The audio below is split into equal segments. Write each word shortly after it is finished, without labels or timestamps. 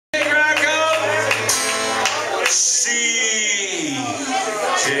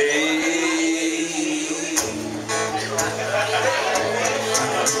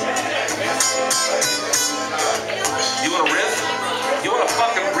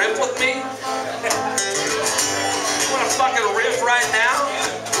me? You want to fucking riff right now?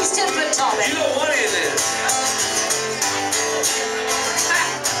 He's 10 foot tall, baby. You don't want any of this.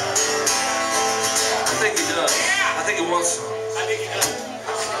 I think he does. I think he wants some. I think he does.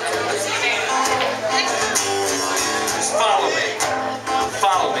 Just follow me.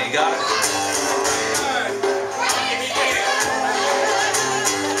 Follow me, got it?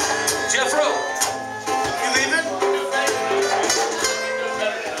 Jeffro, you leaving?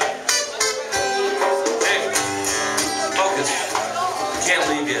 Hey, focus. Can't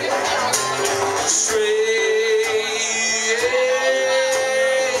leave yet. Straight.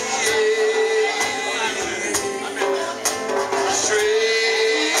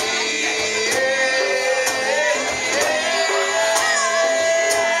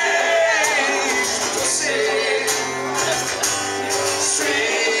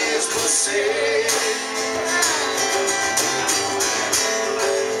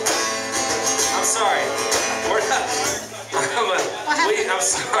 I'm sorry.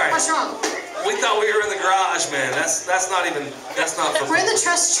 What's wrong? We thought we were in the garage, man. That's not for. We're in the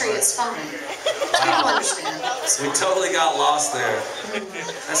trust tree. It's fine. People understand. We totally got lost there.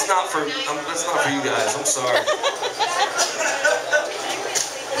 That's not for you guys. I'm sorry.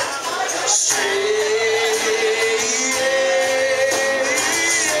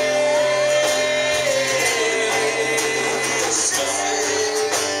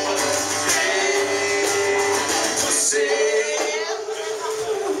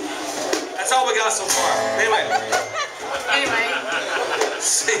 That's all we got so far. Anyway.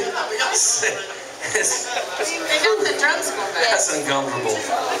 See, they know the drums go back. That's uncomfortable.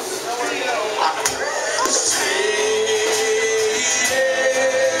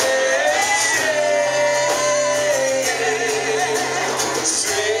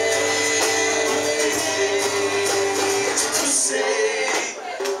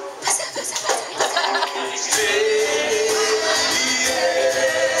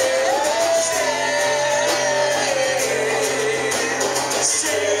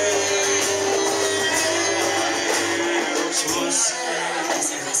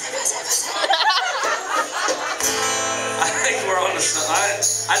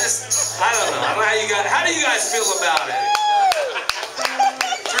 I don't know. How do you guys feel about it?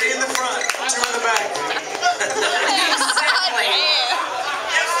 3 in the front, 2 in the back. Exactly.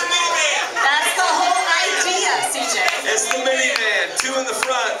 It's the minivan. That's the whole idea, CJ. It's the minivan. 2 in the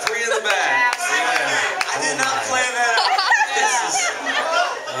front, 3 in the back. I did not plan that out.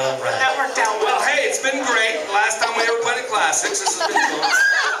 All right. That worked out well. Well, hey, it's been great. Last time we ever played at Classics. This has been fun.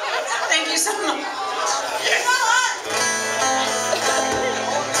 Thank you so much.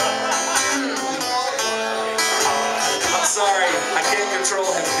 I'm sorry. I can't control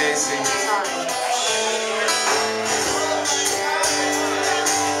him, Casey. Sorry.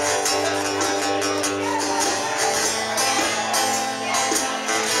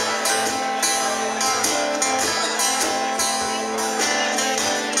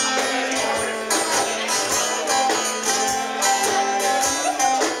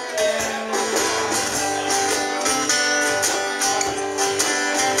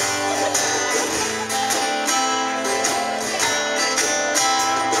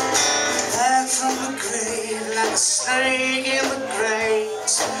 Snake in the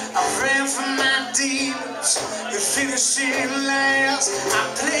graves, I ran from my demons and finished it last. I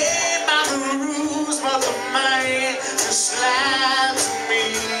played by the rules, but the man just lied to me.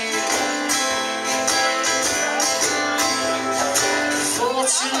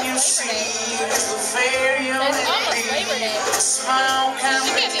 Fortune, you see, is the failure indeed. A small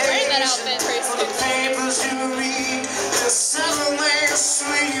complication for the papers you read. There's something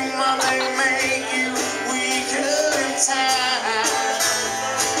sweet, but they make you weaker in time.